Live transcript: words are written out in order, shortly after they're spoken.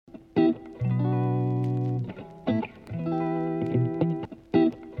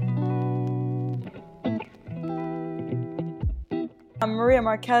I'm Maria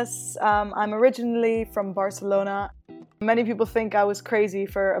Marquez. I'm originally from Barcelona. Many people think I was crazy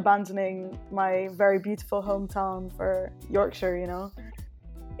for abandoning my very beautiful hometown for Yorkshire,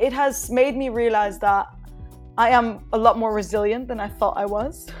 It has made me realize that I am a lot more resilient than I thought I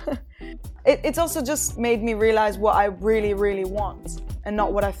was. It's also just made me realize what I really, really want and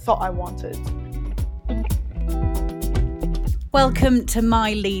not what I thought I wanted. Welcome to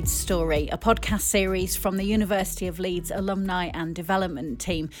My Leeds Story, a podcast series from the University of Leeds Alumni and Development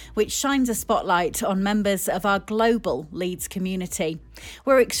Team, which shines a spotlight on members of our global Leeds community.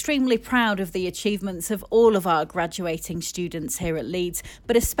 We're extremely proud of the achievements of all of our graduating students here at Leeds,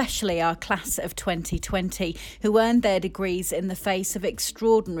 but especially our class of 2020, who earned their degrees in the face of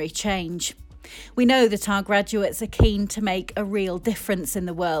extraordinary change. We know that our graduates are keen to make a real difference in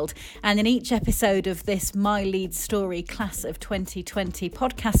the world, and in each episode of this My Leeds Story Class of 2020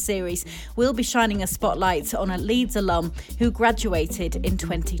 podcast series, we'll be shining a spotlight on a Leeds alum who graduated in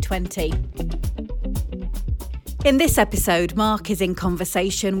 2020. In this episode, Mark is in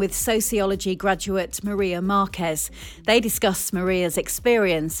conversation with sociology graduate Maria Marquez. They discuss Maria's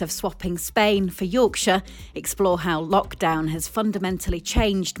experience of swapping Spain for Yorkshire, explore how lockdown has fundamentally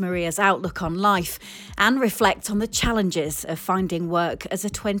changed Maria's outlook on life, and reflect on the challenges of finding work as a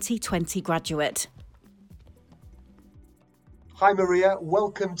 2020 graduate. Hi Maria,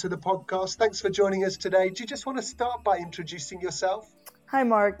 welcome to the podcast. Thanks for joining us today. Do you just want to start by introducing yourself? Hi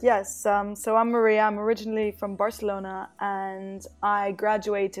Mark, yes. So I'm Maria. I'm originally from Barcelona and I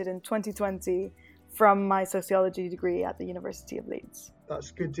graduated in 2020 from my sociology degree at the University of Leeds.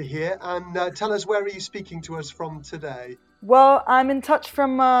 That's good to hear. And tell us, where are you speaking to us from today? Well, I'm in touch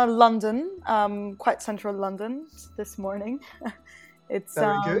from London, quite central London this morning. It's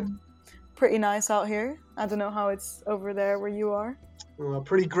very good. Pretty nice out here. I don't know how it's over there where you are. Well,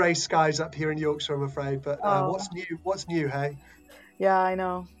 pretty grey skies up here in Yorkshire, I'm afraid. But What's new, hey? Yeah, I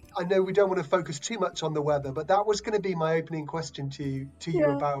know. I know we don't want to focus too much on the weather, but that was going to be my opening question to you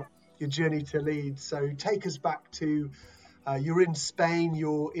about your journey to Leeds. So take us back to, you're in Spain,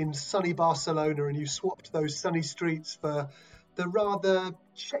 you're in sunny Barcelona, and you swapped those sunny streets for the rather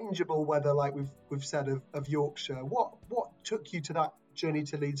changeable weather, like we've said, of Yorkshire. What took you to that journey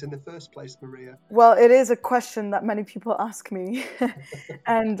to Leeds in the first place, Maria? Well, it is a question that many people ask me.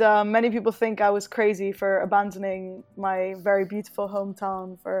 And many people think I was crazy for abandoning my very beautiful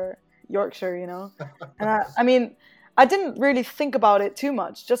hometown for Yorkshire, And I didn't really think about it too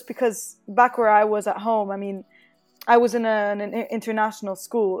much, just because back where I was at home, I was in an international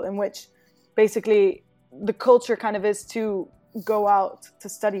school in which basically the culture kind of is to go out to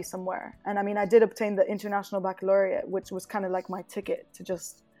study somewhere. And I did obtain the International Baccalaureate, which was kind of like my ticket to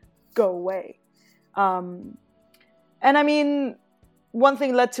just go away. And one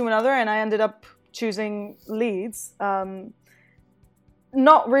thing led to another, and I ended up choosing Leeds.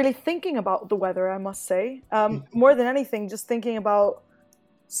 Not really thinking about the weather, I must say. More than anything, just thinking about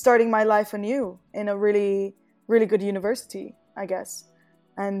starting my life anew in a really, really good university, I guess.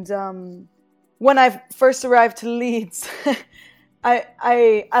 And when I first arrived to Leeds,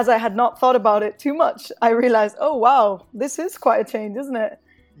 I as I had not thought about it too much, I realized, oh wow, this is quite a change, isn't it?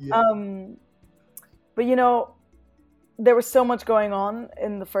 Yeah. But there was so much going on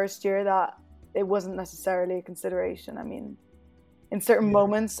in the first year that it wasn't necessarily a consideration. In certain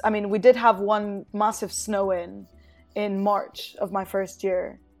moments, we did have one massive snow in March of my first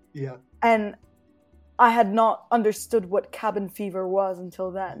year. Yeah. And I had not understood what cabin fever was until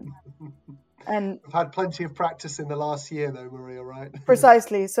then. And I've had plenty of practice in the last year though, Maria, right?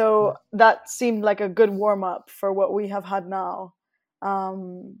 Precisely. So that seemed like a good warm-up for what we have had now.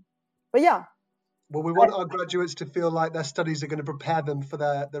 But yeah. Well, we want our graduates to feel like their studies are going to prepare them for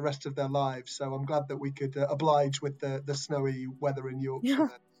the rest of their lives. So I'm glad that we could oblige with the snowy weather in Yorkshire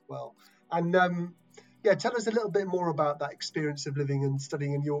as well. And tell us a little bit more about that experience of living and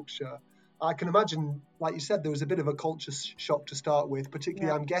studying in Yorkshire. I can imagine, like you said, there was a bit of a culture shock to start with,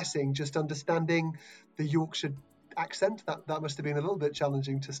 particularly, I'm guessing, just understanding the Yorkshire accent. That must have been a little bit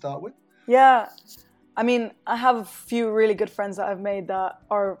challenging to start with. Yeah. I have a few really good friends that I've made that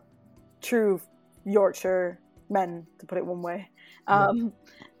are true Yorkshire men, to put it one way.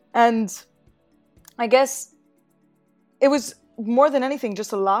 And I guess it was more than anything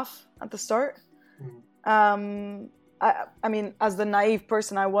just a laugh at the start. As the naive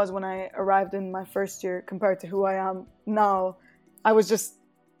person I was when I arrived in my first year compared to who I am now, I was just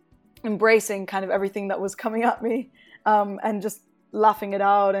embracing kind of everything that was coming at me, and just laughing it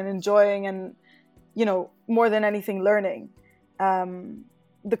out and enjoying and, more than anything, learning.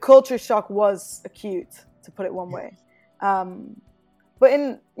 The culture shock was acute, to put it one way. But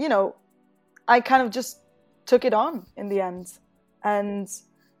I kind of just took it on in the end. And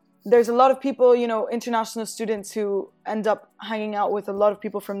there's a lot of people, international students who end up hanging out with a lot of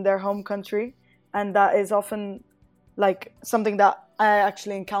people from their home country. And that is often like something that I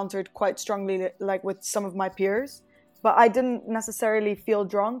actually encountered quite strongly, like with some of my peers. But I didn't necessarily feel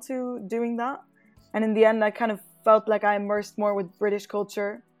drawn to doing that. And in the end, I kind of felt like I immersed more with British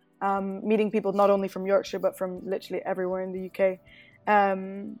culture, meeting people not only from Yorkshire, but from literally everywhere in the UK,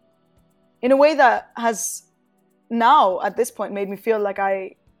 in a way that has now, at this point, made me feel like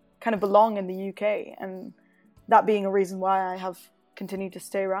I kind of belong in the UK, and that being a reason why I have continued to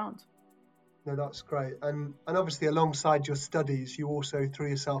stay around. No, that's great. And obviously, alongside your studies, you also threw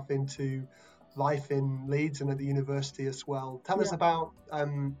yourself into life in Leeds and at the university as well. Tell us about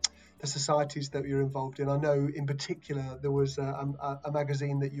the societies that you're involved in. I know in particular there was a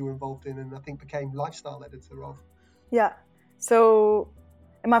magazine that you were involved in and I think became lifestyle editor of. Yeah. So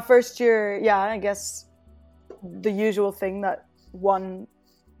in my first year, I guess the usual thing that one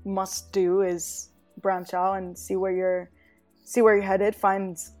must do is branch out and see where you're headed,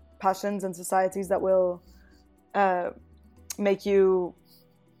 find passions and societies that will make you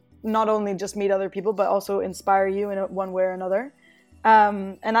not only just meet other people but also inspire you in one way or another.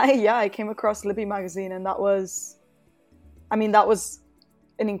 And I came across Lippy magazine, and that was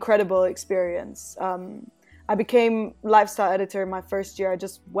an incredible experience. I became lifestyle editor my first year. I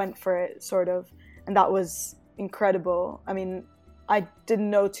just went for it, sort of, and that was incredible. I mean, I didn't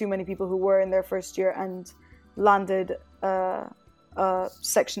know too many people who were in their first year and landed a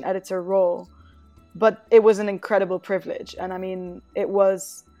section editor role, but it was an incredible privilege. And I mean,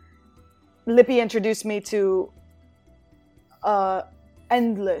 Lippy introduced me to an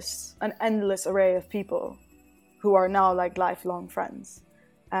endless array of people who are now like lifelong friends.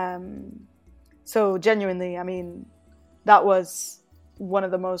 So genuinely, I mean, that was one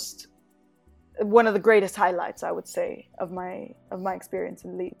of the greatest highlights, I would say, of my experience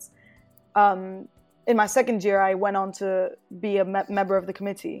in Leeds. In my second year, I went on to be a member of the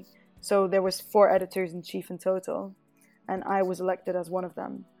committee. So there was 4 editors-in-chief in total, and I was elected as one of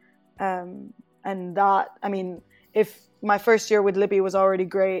them. And that, I mean, if my first year with Lippy was already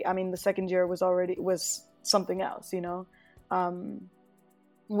great, I mean, the second year was something else,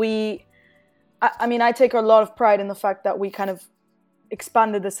 I take a lot of pride in the fact that we kind of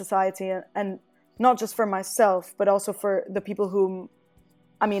expanded the society, and not just for myself, but also for the people whom,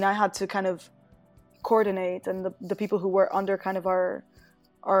 I had to kind of coordinate, and the people who were under kind of our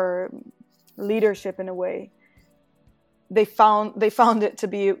leadership in a way. They found it to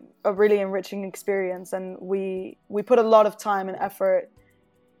be a really enriching experience, and we put a lot of time and effort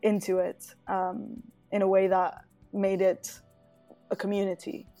into it, in a way that made it a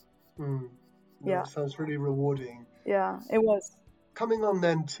community. That sounds really rewarding. Yeah, it was. Coming on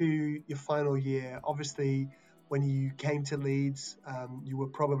then to your final year, obviously when you came to Leeds, you were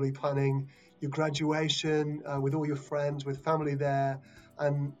probably planning your graduation with all your friends, with family there,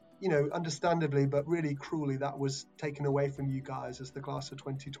 and understandably, but really cruelly, that was taken away from you guys as the class of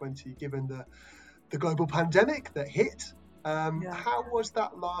 2020, given the global pandemic that hit. How was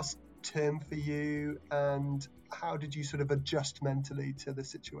that last term for you, and how did you sort of adjust mentally to the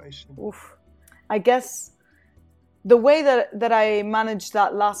situation? Oof. I guess the way that I managed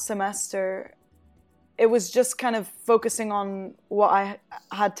that last semester, it was just kind of focusing on what I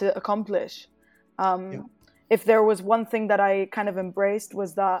had to accomplish. If there was one thing that I kind of embraced,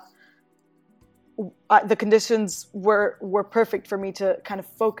 was that the conditions were perfect for me to kind of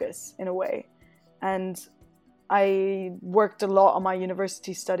focus in a way. And I worked a lot on my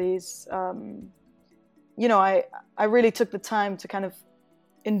university studies. I really took the time to kind of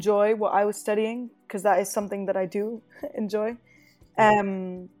enjoy what I was studying, because that is something that I do enjoy.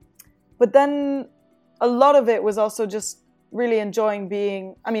 But then a lot of it was also just really enjoying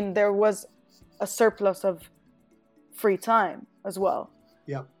there was a surplus of free time as well.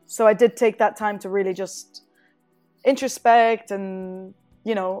 Yeah. So I did take that time to really just introspect and,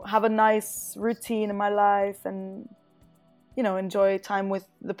 have a nice routine in my life, and, enjoy time with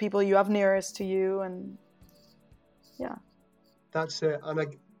the people you have nearest to you. And yeah. That's it.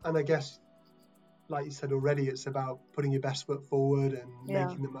 And I guess, like you said already, it's about putting your best foot forward and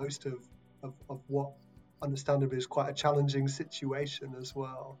making the most of what understandably is quite a challenging situation as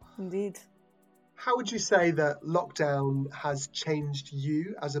well. Indeed. How would you say that lockdown has changed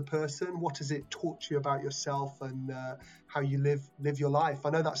you as a person? What has it taught you about yourself and how you live your life? I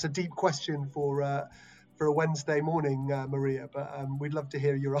know that's a deep question for a Wednesday morning, Maria, but we'd love to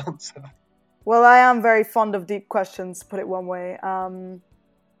hear your answer. Well, I am very fond of deep questions, to put it one way.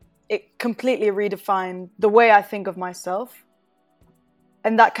 It completely redefined the way I think of myself,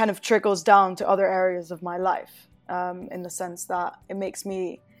 and that kind of trickles down to other areas of my life. in the sense that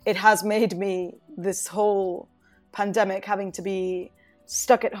it has made me, this whole pandemic, having to be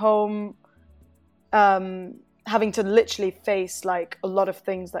stuck at home, having to literally face like a lot of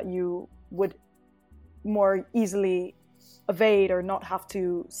things that you would more easily evade or not have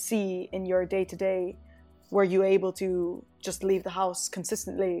to see in your day-to-day, were you able to just leave the house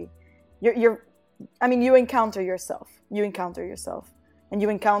consistently. You encounter yourself, and you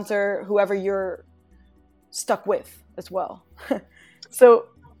encounter whoever you're stuck with as well. So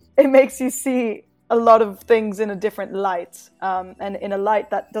it makes you see a lot of things in a different light, and in a light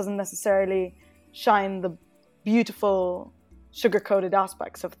that doesn't necessarily shine the beautiful sugar-coated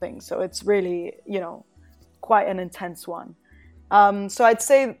aspects of things. So it's really, quite an intense one. So I'd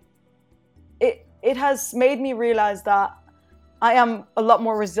say it has made me realize that I am a lot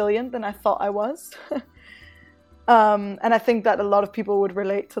more resilient than I thought I was. And I think that a lot of people would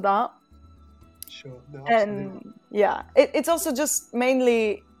relate to that. Sure. No, and yeah, it's also just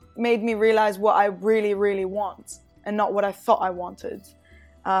mainly made me realize what I really, really want, and not what I thought I wanted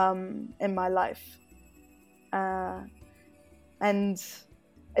in my life. And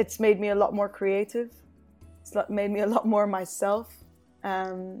it's made me a lot more creative. It's made me a lot more myself,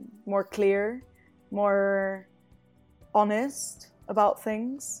 more clear, more honest about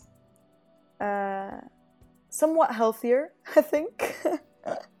things, somewhat healthier, I think.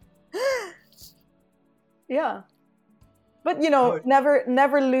 Yeah. But,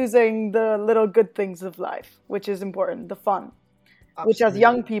 never losing the little good things of life, which is important, the fun. Absolutely. Which as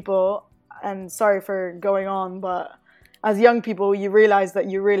young people, and sorry for going on, but as young people, you realize that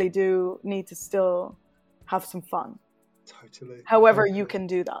you really do need to still have some fun. Totally. However you can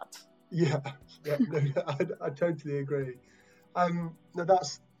do that. Yeah, no, I totally agree. No,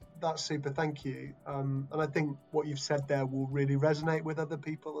 that's super. Thank you. And I think what you've said there will really resonate with other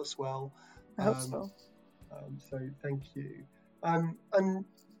people as well. I hope so. So thank you. And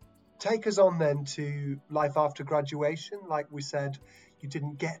take us on then to life after graduation. Like we said, you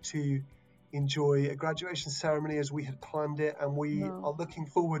didn't get to enjoy a graduation ceremony as we had planned it, and we are looking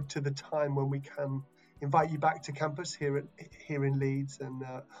forward to the time when we can invite you back to campus here in Leeds and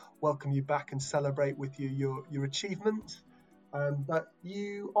welcome you back and celebrate with you your achievements. But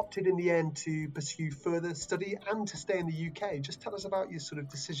you opted in the end to pursue further study and to stay in the UK. Just tell us about your sort of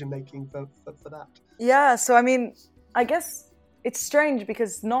decision making for that. Yeah, so I guess it's strange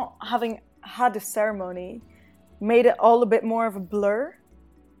because not having had a ceremony made it all a bit more of a blur.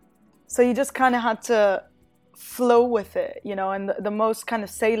 So you just kind of had to flow with it, and the most kind of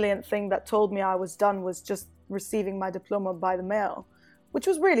salient thing that told me I was done was just receiving my diploma by the mail, which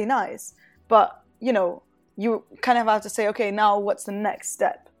was really nice. But, you kind of have to say, okay, now what's the next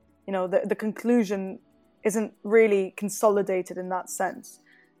step? The conclusion isn't really consolidated in that sense.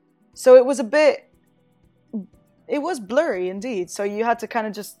 So it was blurry indeed. So you had to kind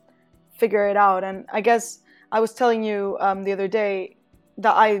of just figure it out. And I guess I was telling you the other day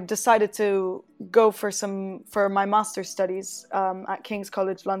that I decided to go for my master's studies at King's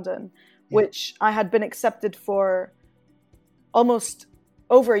College London, which I had been accepted for almost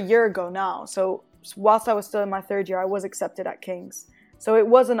over a year ago now. So whilst I was still in my third year, I was accepted at King's. So it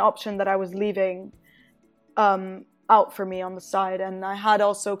was an option that I was leaving out for me on the side. And I had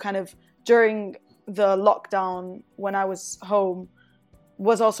also kind of, during the lockdown when I was home,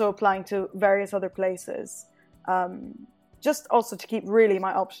 was also applying to various other places. Just also to keep really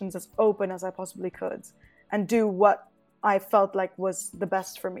my options as open as I possibly could and do what I felt like was the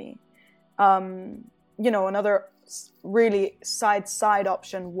best for me. Another really side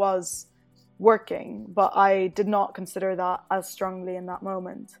option was working, but I did not consider that as strongly in that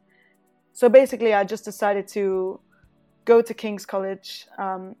moment. So basically, I just decided to go to King's College.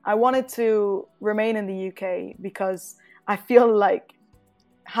 I wanted to remain in the UK because I feel like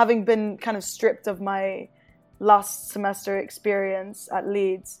having been kind of stripped of my last semester experience at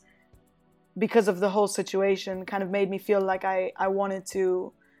Leeds because of the whole situation kind of made me feel like I wanted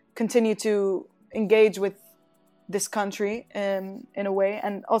to continue to engage with this country in a way,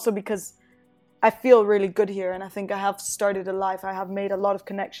 and also because I feel really good here and I think I have started a life. I have made a lot of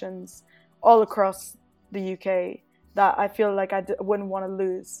connections all across the UK that I feel like I wouldn't want to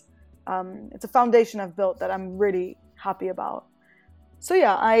lose. It's a foundation I've built that I'm really happy about. So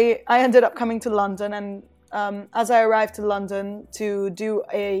yeah, I ended up coming to London, and as I arrived to London to do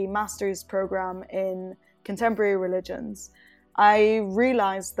a master's program in contemporary religions, I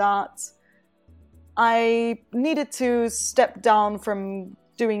realized that I needed to step down from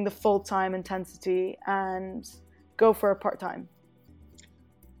doing the full-time intensity and go for a part-time.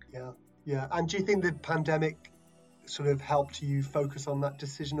 Yeah. And do you think the pandemic sort of helped you focus on that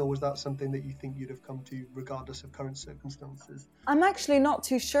decision, or was that something that you think you'd have come to regardless of current circumstances? I'm actually not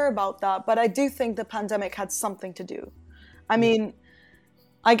too sure about that, but I do think the pandemic had something to do. I mean,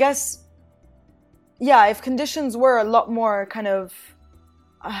 I guess, yeah, if conditions were a lot more kind of,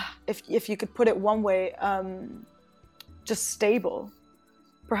 if you could put it one way, just stable,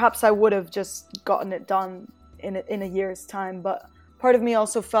 perhaps I would have just gotten it done in a year's time. But part of me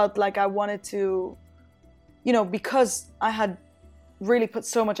also felt like I wanted to, because I had really put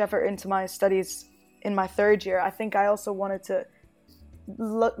so much effort into my studies in my third year, I think I also wanted to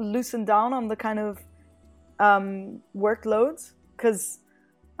loosen down on the kind of workloads, because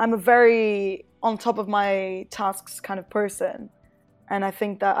I'm a very on top of my tasks kind of person. And I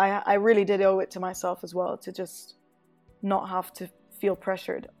think that I really did owe it to myself as well to just not have to feel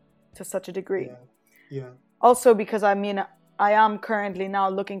pressured to such a degree. Yeah. Also because, I mean, I am currently now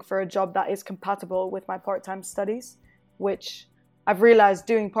looking for a job that is compatible with my part-time studies, which I've realized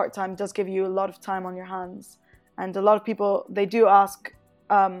doing part-time does give you a lot of time on your hands. And a lot of people, they do ask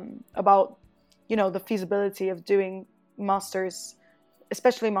about, the feasibility of doing masters,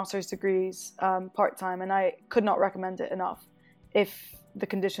 especially master's degrees, part-time. And I could not recommend it enough if the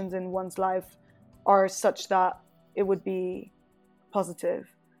conditions in one's life are such that it would be positive.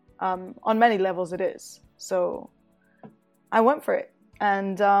 On many levels it is. So I went for it.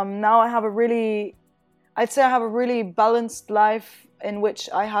 And now I have a really balanced life in which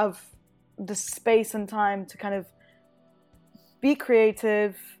I have the space and time to kind of be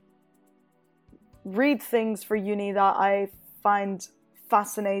creative, read things for uni that I find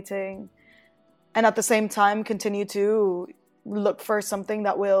fascinating, and at the same time continue to look for something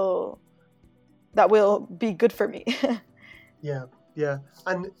that will be good for me. Yeah.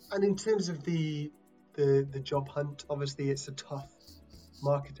 And in terms of the job hunt, obviously it's a tough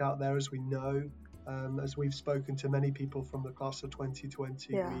market out there, as we know. As we've spoken to many people from the class of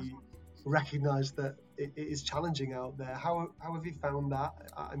 2020, we recognise that it is challenging out there. How have you found that?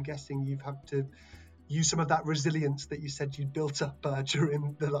 I'm guessing you've had to use some of that resilience that you said you built up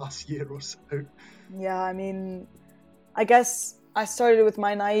during the last year or so. Yeah, I mean, I guess I started with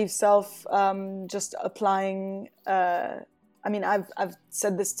my naive self, just applying. I've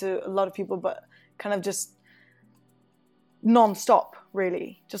said this to a lot of people, but kind of just non-stop,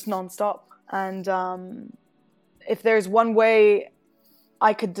 really, just non-stop. And if there's one way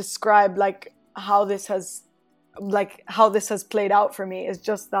I could describe how this has played out for me, is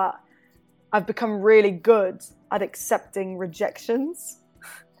just that I've become really good at accepting rejections.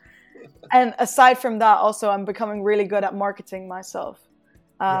 And aside from that, also, I'm becoming really good at marketing myself,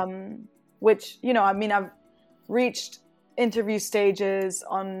 which, I've reached interview stages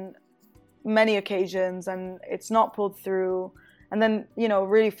on many occasions and it's not pulled through. And then, a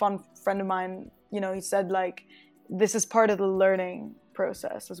really fun friend of mine, he said, this is part of the learning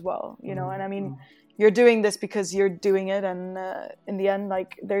process as well, and I mean, you're doing this because you're doing it. And in the end,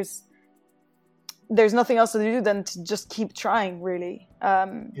 there's nothing else to do than to just keep trying, really.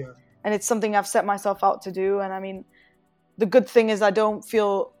 And it's something I've set myself out to do. And I mean, the good thing is I don't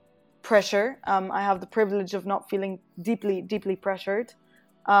feel pressure. I have the privilege of not feeling deeply, deeply pressured.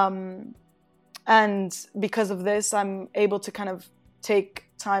 And because of this, I'm able to kind of take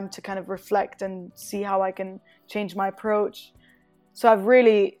time to kind of reflect and see how I can change my approach. So I've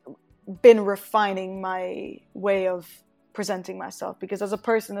really been refining my way of presenting myself, because as a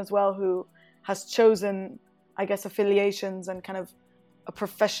person as well who has chosen, I guess, affiliations and kind of a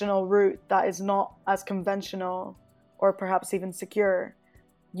professional route that is not as conventional or perhaps even secure,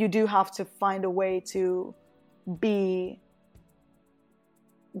 you do have to find a way to be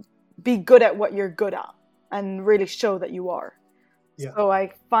good at what you're good at and really show that you are. Yeah. So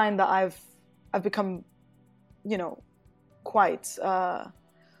I find that I've become, quite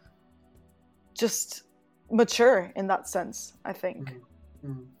just mature in that sense, I think.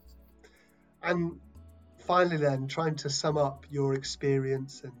 Mm-hmm. Mm-hmm. And finally then, trying to sum up your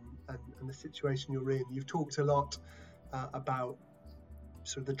experience and the situation you're in, you've talked a lot about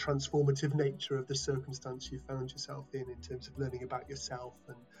sort of the transformative nature of the circumstance you found yourself in terms of learning about yourself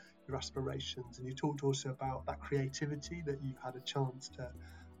and your aspirations. And you talked also about that creativity that you've had a chance to,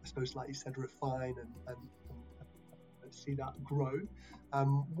 I suppose, like you said, refine and see that grow.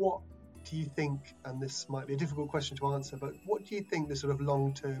 What do you think, and this might be a difficult question to answer, but what do you think the sort of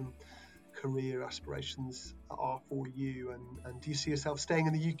long-term career aspirations are for you, and do you see yourself staying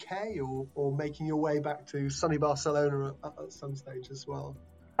in the UK or making your way back to sunny Barcelona at some stage as well?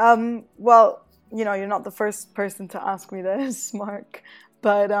 Well, you're not the first person to ask me this, Mark,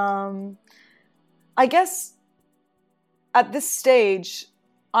 but I guess at this stage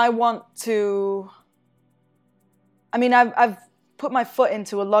I want to I mean, I've put my foot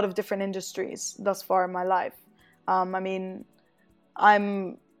into a lot of different industries thus far in my life. I'm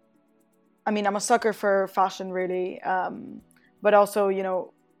a sucker for fashion, really, but also, you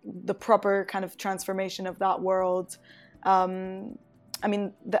know, the proper kind of transformation of that world. I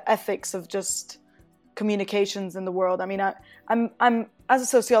mean, the ethics of just communications in the world. I mean, I'm as a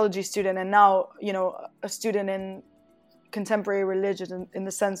sociology student, and now, you know, a student in contemporary religion, in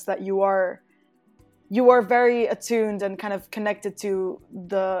the sense that you are very attuned and kind of connected to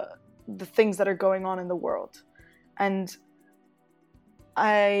the things that are going on in the world. And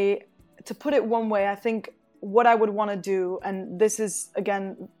to put it one way, I think what I would want to do, and this is,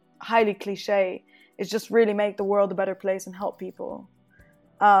 again, highly cliche, is just really make the world a better place and help people.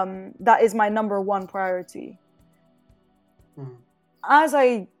 That is my number one priority. As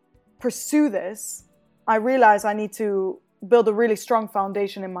I pursue this, I realize I need to build a really strong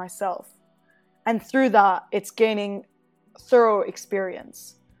foundation in myself. And through that, it's gaining thorough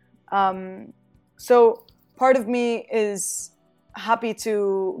experience. So part of me is happy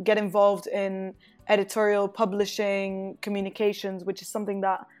to get involved in editorial, publishing, communications, which is something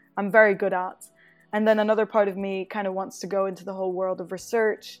that I'm very good at. And then another part of me kind of wants to go into the whole world of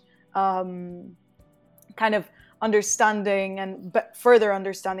research, kind of understanding and further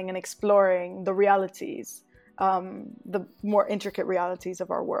understanding and exploring the realities, the more intricate realities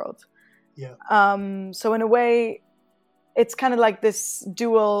of our world. Yeah. So in a way, it's kind of like this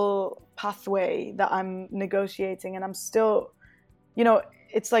dual pathway that I'm negotiating, and I'm still, you know,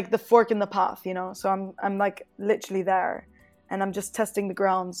 it's like the fork in the path, you know. So I'm like literally there, and I'm just testing the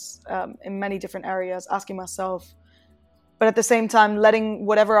grounds in many different areas, asking myself, but at the same time, letting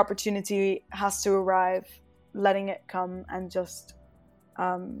whatever opportunity has to arrive, letting it come, and just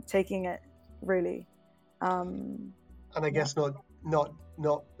taking it, really. And I guess not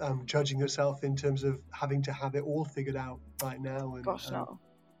judging yourself in terms of having to have it all figured out right now. And, Gosh no.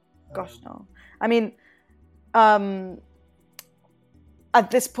 I mean, at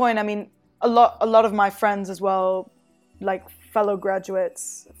this point, I mean, a lot of my friends as well, like fellow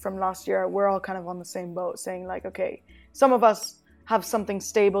graduates from last year, we're all kind of on the same boat, saying like, okay, some of us have something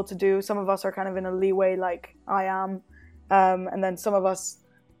stable to do, some of us are kind of in a leeway like I am, and then some of us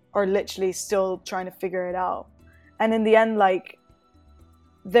are literally still trying to figure it out. And in the end, like,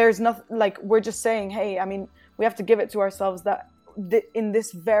 there's nothing, like, we're just saying, hey, I mean, we have to give it to ourselves that in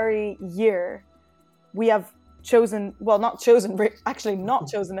this very year, we have chosen, well, not chosen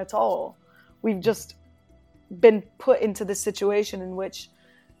at all. We've just been put into this situation in which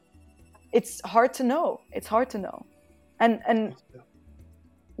it's hard to know. And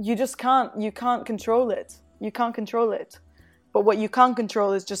you just can't control it. You can't control it. But what you can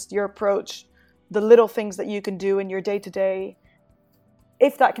control is just your approach, the little things that you can do in your day-to-day.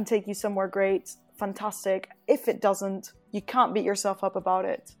 If that can take you somewhere great, fantastic. If it doesn't, you can't beat yourself up about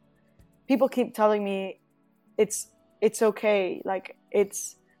it. People keep telling me it's okay. Like,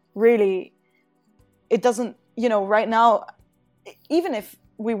 it's really, it doesn't, you know, right now, even if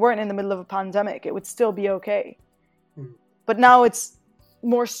we weren't in the middle of a pandemic, it would still be okay. But now it's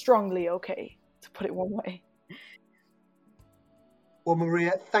more strongly okay, to put it one way. Well,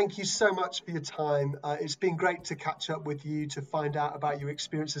 Maria, thank you so much for your time. It's been great to catch up with you, to find out about your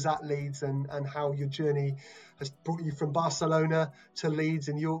experiences at Leeds and how your journey has brought you from Barcelona to Leeds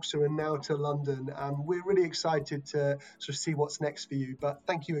and Yorkshire and now to London. We're really excited to sort of see what's next for you. But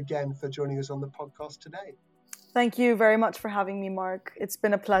thank you again for joining us on the podcast today. Thank you very much for having me, Mark. It's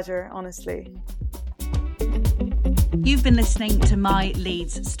been a pleasure, honestly. You've been listening to My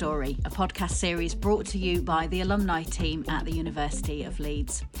Leeds Story, a podcast series brought to you by the alumni team at the University of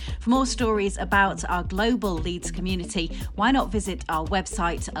Leeds. For more stories about our global Leeds community, why not visit our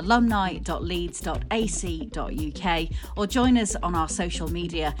website alumni.leeds.ac.uk or join us on our social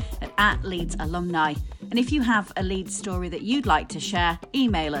media at Leeds Alumni. And if you have a Leeds story that you'd like to share,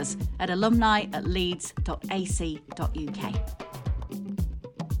 email us at alumni@leeds.ac.uk.